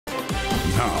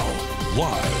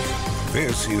Live,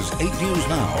 this is 8 News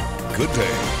Now. Good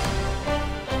day.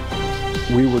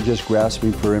 We were just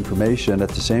grasping for information. At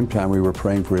the same time, we were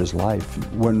praying for his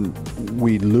life. When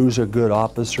we lose a good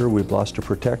officer, we've lost a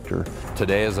protector.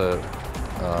 Today is a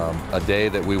day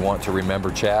that we want to remember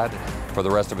Chad for the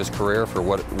rest of his career, for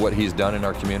what he's done in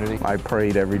our community. I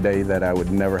prayed every day that I would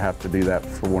never have to do that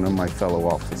for one of my fellow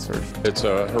officers. It's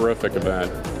a horrific event,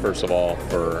 first of all,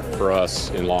 for us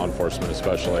in law enforcement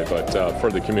especially, but for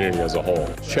the community as a whole.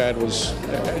 Chad was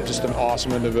just an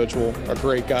awesome individual, a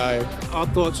great guy. Our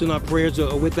thoughts and our prayers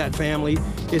are with that family.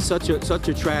 It's such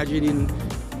a tragedy.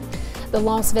 The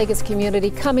Las Vegas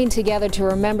community coming together to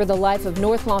remember the life of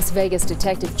North Las Vegas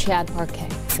Detective Chad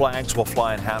Parque. Flags will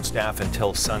fly in half-staff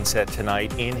until sunset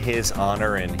tonight in his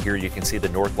honor, and here you can see the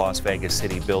North Las Vegas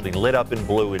City building lit up in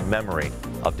blue in memory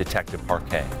of Detective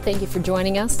Parque. Thank you for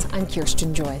joining us. I'm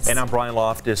Kirsten Joyce. And I'm Brian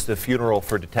Loftus. The funeral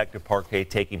for Detective Parque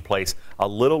taking place a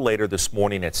little later this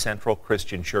morning at Central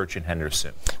Christian Church in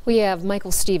Henderson. We have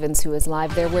Michael Stevens, who is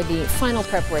live there where the final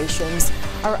preparations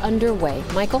are underway.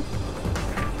 Michael?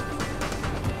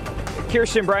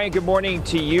 Kirsten, Brian, good morning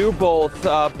to you both.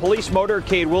 Police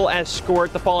motorcade will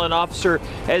escort the fallen officer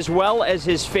as well as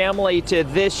his family to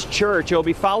this church. It will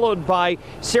be followed by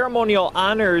ceremonial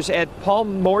honors at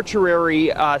Palm Mortuary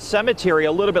Cemetery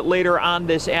a little bit later on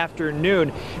this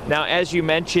afternoon. Now, as you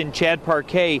mentioned, Chad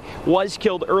Parque was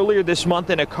killed earlier this month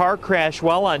in a car crash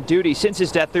while on duty. Since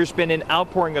his death, there's been an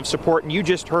outpouring of support, and you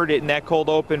just heard it in that cold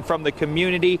open from the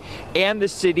community and the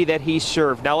city that he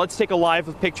served. Now, let's take a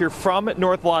live picture from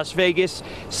North Las Vegas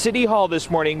City Hall this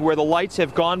morning, where the lights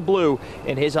have gone blue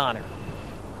in his honor.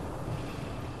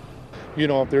 You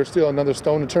know, if there's still another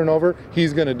stone to turn over,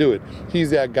 he's going to do it. He's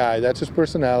that guy. That's his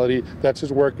personality. That's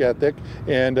his work ethic.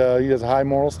 And he has a high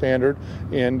moral standard.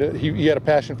 And he had a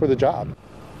passion for the job.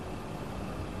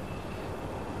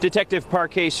 Detective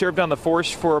Parque served on the force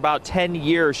for about 10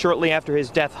 years. Shortly after his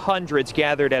death, hundreds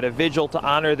gathered at a vigil to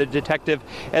honor the detective,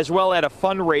 as well as a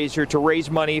fundraiser to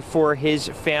raise money for his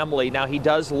family. Now, he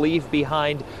does leave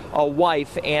behind a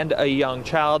wife and a young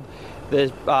child.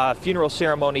 The funeral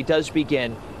ceremony does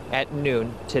begin at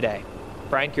noon today.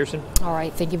 Brian, Kirsten. All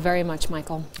right. Thank you very much,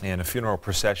 Michael. And a funeral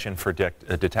procession for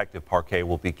Detective Parque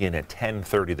will begin at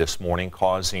 10:30 this morning,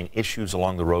 causing issues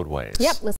along the roadways. Yep.